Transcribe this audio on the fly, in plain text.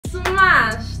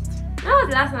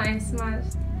the last time I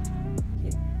smashed?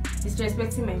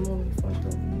 Disrespecting my mom in front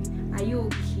of me. Are you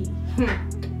okay?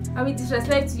 I will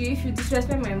disrespect you. If you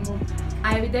disrespect my mom,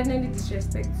 I will definitely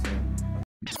disrespect you.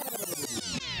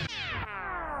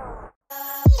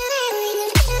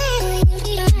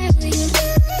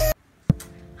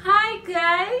 Hi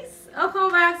guys,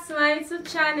 welcome back to my YouTube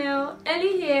channel.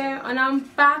 Ellie here, and I'm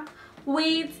back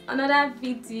with another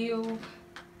video.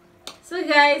 So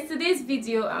guys, for today's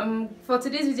video I'm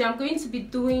going to be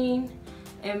doing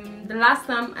the last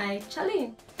time I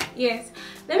challenged. Yes,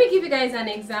 let me give you guys an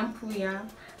example here.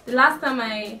 The last time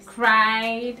I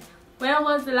cried. When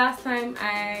was the last time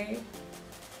I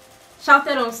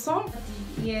shouted on somebody?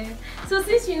 Yeah. So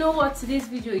since you know what today's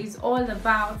video is all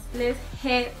about, let's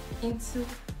head into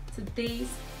today's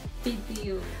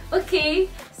video. Okay,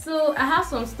 so I have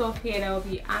some stuff here that I'll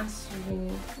be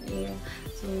answering. Yeah,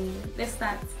 so let's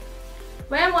start.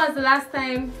 When was the last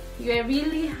time you were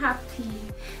really happy?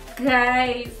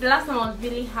 Guys, the last time I was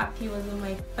really happy was on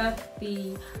my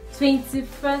birthday.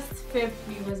 21st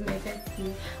February was my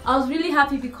birthday. I was really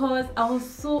happy because I was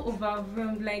so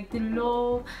overwhelmed. Like the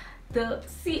love,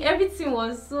 everything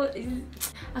was so,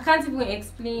 I can't even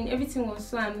explain. Everything was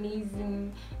so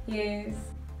amazing. Yes.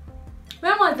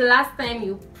 When was the last time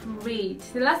you prayed?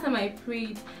 The last time I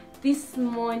prayed this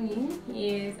morning.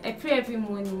 Yes, I pray every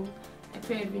morning. I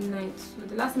pray every night. So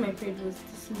the last time I prayed was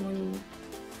this morning.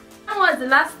 When was the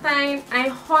last time I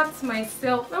hurt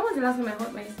myself? When was the last time I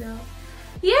hurt myself?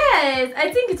 Yes,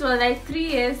 I think it was like 3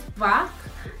 years back.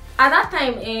 At that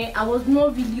time, I was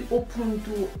not really open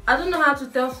to. I don't know how to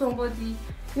tell somebody.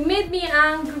 You made me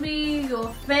angry, you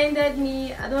offended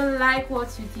me, I don't like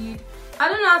what you did. I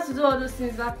don't know how to do all those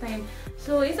things that time.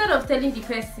 So instead of telling the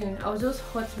person, I was just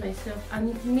hurt myself, and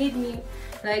it made me,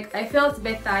 like, I felt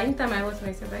better. Anytime I hurt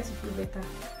myself, I used to feel better.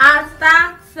 At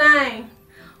that time.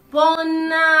 But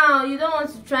now, you don't want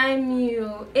to try me,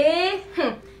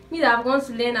 me that I've gone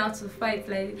to learn how to fight.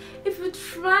 Like, if you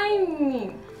try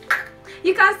me,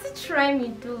 you can still try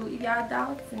me too. If you are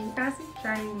doubting, you can still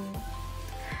try me.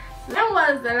 When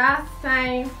was the last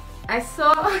time I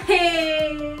saw when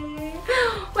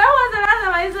was the last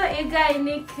time I saw a guy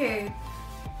naked?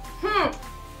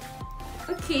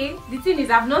 Okay, the thing is,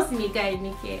 I've not seen a guy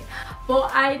naked,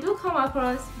 but I do come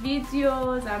across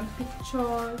videos and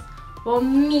pictures. But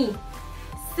me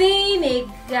seeing a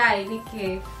guy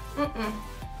naked,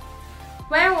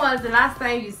 when was the last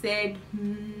time you said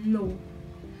no?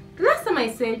 The last time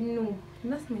I said no.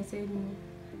 When was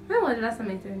the last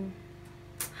time I said no?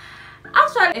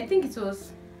 Actually, I think it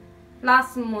was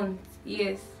last month.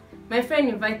 Yes, my friend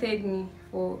invited me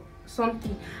for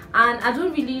something, and I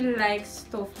don't really like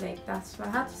stuff like that, so I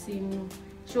had to say no.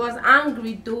 She was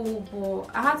angry though,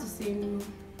 but I had to say no.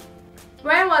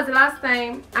 When was the last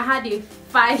time I had a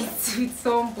fight with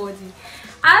somebody?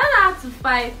 I don't know how to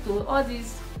fight though. All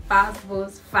these fast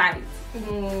boss fights,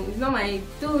 it's not my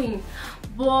doing.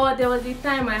 But there was a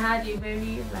time I had a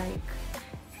very, like,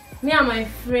 me and my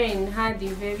friend had a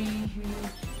very huge,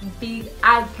 big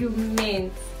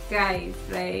argument, guys.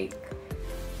 Like,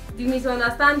 the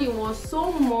misunderstanding was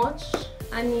so much,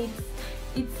 and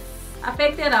it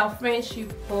affected our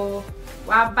friendship, but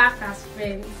we're back as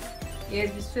friends.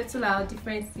 Yes, we settle our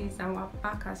differences and we're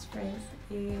back as friends.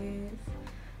 Yes.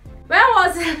 When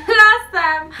was the last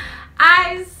time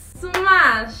I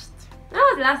smashed? When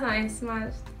was the last time I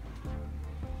smashed?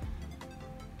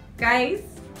 Guys,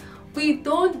 we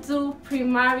don't do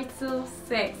premarital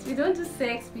sex. We don't do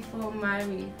sex before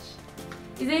marriage.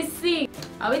 It's a sin.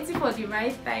 I'm waiting for the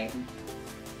right time.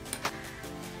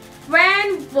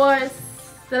 When was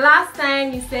the last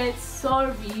time you said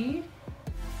sorry?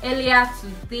 Earlier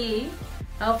today,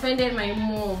 I offended my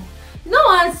mom. No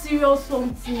one serious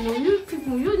something. You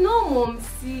people, you know mom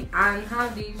see and how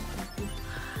they used to do.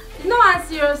 No one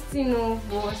serious thing,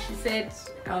 but she said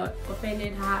I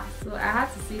offended her, so I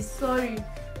had to say sorry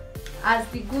as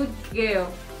the good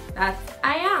girl that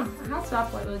I am. I had to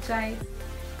apologize.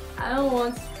 I don't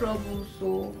want trouble.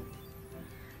 So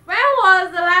when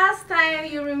was the last time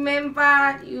you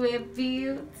remembered you were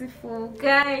beautiful?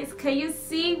 Guys, can you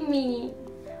see me?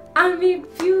 I'm a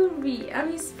beauty. I'm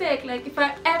a speck. Like, if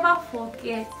I ever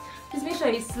forget, please make sure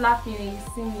you slap me when you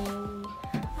see me.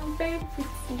 I'm very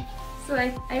pretty. So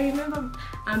like, I remember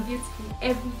I'm beautiful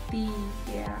every day.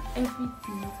 Yeah, every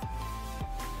day.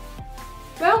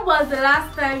 When was the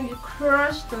last time you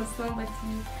crushed on somebody?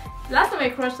 The last time I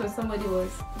crushed on somebody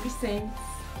was recent.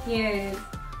 Yes,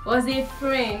 was a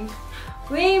friend.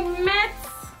 We met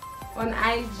on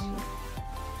IG.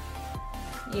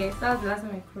 Yes, that was the last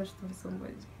time I crushed on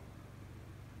somebody.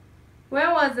 When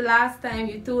was the last time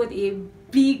you told a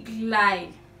big lie?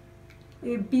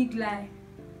 A big lie.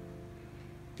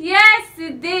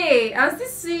 Yesterday, I'm still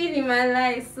seeing in my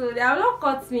life, so they have not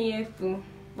caught me yet too.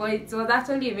 But it was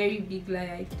actually a very big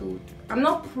lie I told. I'm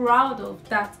not proud of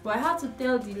that, but I had to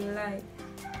tell the lie.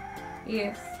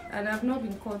 Yes, and I've not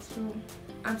been caught, so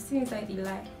I'm still inside the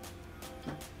lie.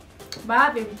 But I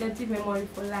have a retentive memory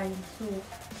for lying, so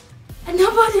and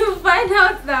nobody will find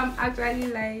out that I'm actually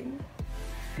lying.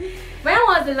 When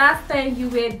was the last time you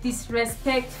were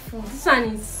disrespectful? This one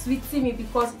is sweeting me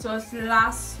because it was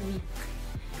last week.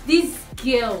 This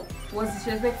girl was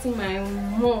disrespecting my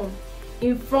mom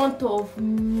in front of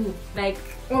me, like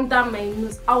under my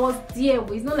nose. I was there,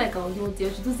 but it's not like I was not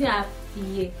there. She doesn't have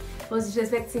the ear. I was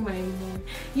disrespecting my mom.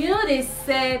 You know they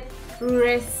said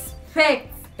respect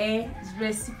is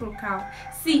reciprocal.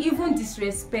 See, even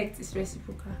disrespect is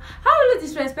reciprocal. How will you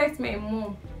disrespect my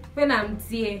mom when I'm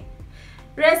there?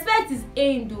 Respect is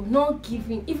aimed, not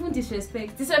giving. Even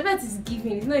disrespect is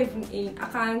giving. It's not even aimed. I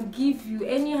can give you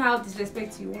anyhow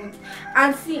disrespect you want.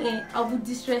 And see, I would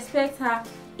disrespect her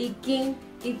again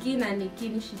and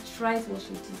again if she tries what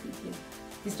she did again.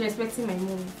 Disrespecting my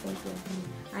mom in front of me.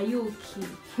 Are you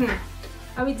okay?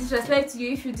 I will disrespect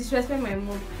you if you disrespect my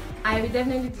mom. I will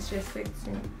definitely disrespect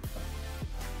you.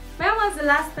 When was the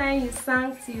last time you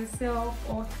sang to yourself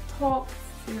or talked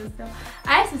to yourself?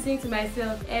 I used to sing to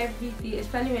myself every day,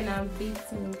 especially when I'm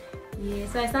bathing. Yeah,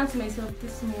 so I sang to myself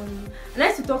this morning. And I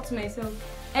used to talk to myself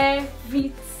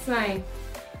every time.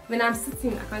 When I'm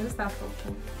sitting, I can just start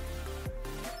talking.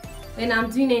 When I'm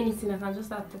doing anything, I can just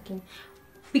start talking.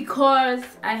 Because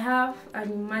I have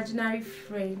an imaginary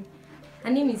friend. Her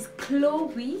name is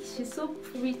Chloe. She's so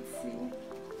pretty.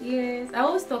 Yes, I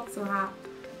always talk to her.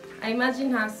 I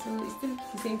imagine her, so it's still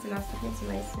the same thing as talking to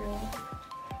myself.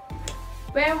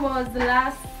 When was the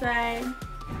last time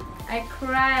I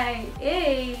cried?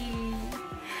 Hey,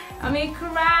 I'm a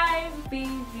cry baby.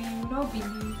 You don't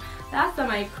believe. Last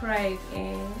time I cried,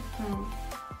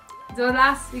 the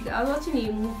last week I was watching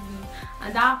a movie,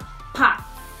 and that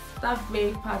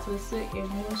very part was so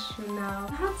emotional.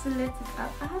 I had to let it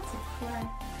out. I had to cry.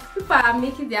 People are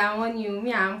making their money,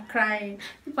 me I'm crying.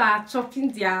 People are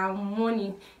chopping their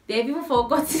money. They've even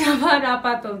forgotten about that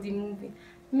part of the movie.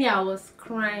 Me, I was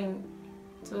crying.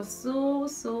 It was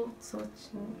so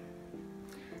touching.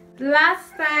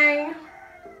 Last time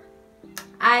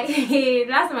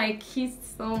I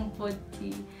kissed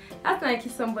somebody. Last time I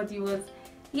kissed somebody was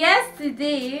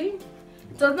yesterday.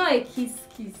 It was not a kiss.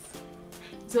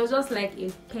 It was just like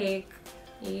a peck.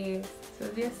 Yes, it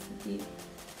was yesterday.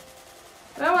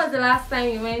 When was the last time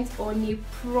you went on a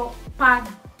proper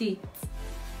date?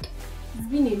 It's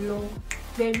been a long,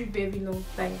 very long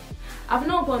time. I've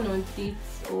not gone on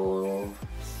dates or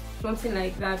something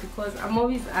like that because I'm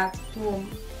always at home.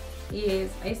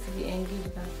 Yes, I used to be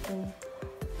engaged at home.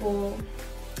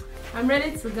 But I'm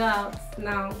ready to go out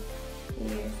now.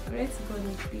 Yes, I'm ready to go on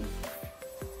a date.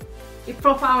 A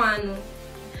proper one.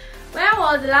 When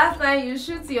was the last time you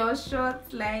shoot your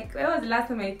shot? Like, when was the last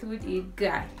time I told a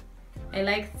guy I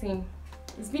liked him?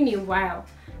 It's been a while.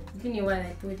 It's been a while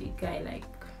I told a guy, like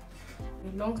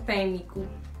a long time ago.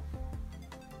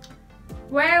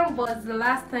 When was the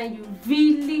last time you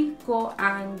really got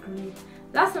angry?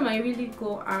 Last time I really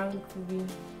got angry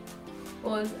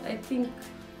was, I think,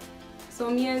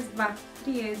 some years back,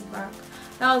 3 years back.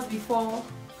 That was before.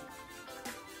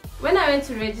 When I went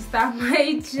to register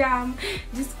my JAMB,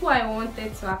 the school I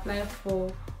wanted to apply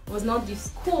for was not the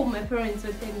school my parents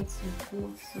wanted me to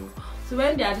go to. So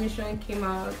when the admission came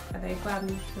out and I got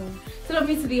admission, instead of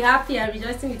me to be happy and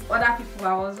rejoicing with other people,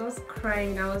 I was just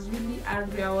crying. I was really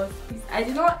angry. I was pissed. I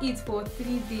did not eat for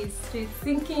 3 days straight,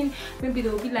 thinking maybe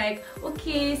they'll be like,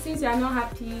 okay, since you are not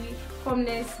happy, come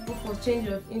let's go for change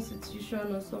of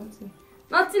institution or something.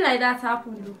 Nothing like that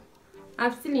happened though.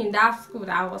 I'm still in that school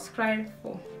that I was crying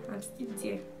for. I'm still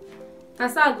there.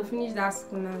 That's how I go finish that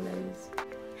school now, guys.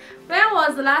 When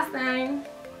was the last time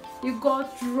you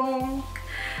got drunk?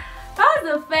 That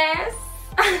was the first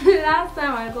and the last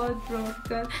time I got drunk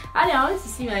because I wanted to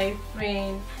see my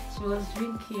friend. She was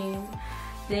drinking.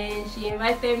 Then she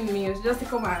invited me just to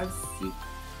come and sip.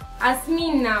 As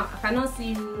me now, I cannot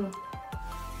say no.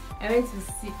 I went to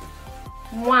sip.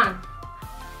 1,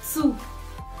 2,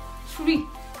 3,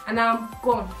 and I'm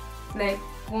gone. Like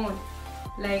gone.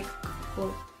 Like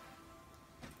God.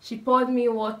 She poured me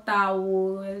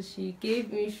water, she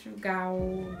gave me sugar.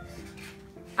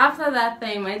 After that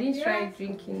time, I didn't try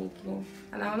drinking again,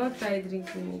 and I will not try drinking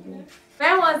again.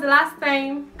 When was the last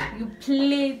time you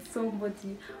played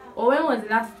somebody? Or when was the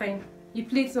last time you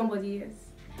played somebody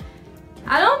else?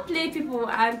 I don't play people,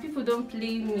 and people don't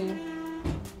play me.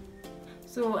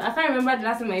 So I can't remember the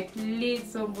last time I played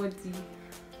somebody.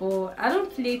 But I don't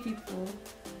play people.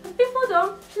 I People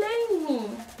don't play me.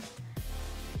 I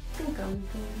think I'm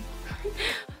done.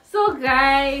 So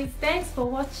guys, thanks for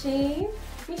watching.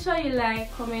 Make sure you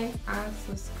like, comment and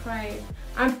subscribe,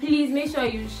 and please make sure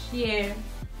you share.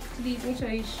 Please make sure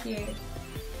you share.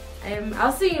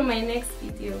 I'll see you in my next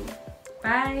video.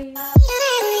 Bye.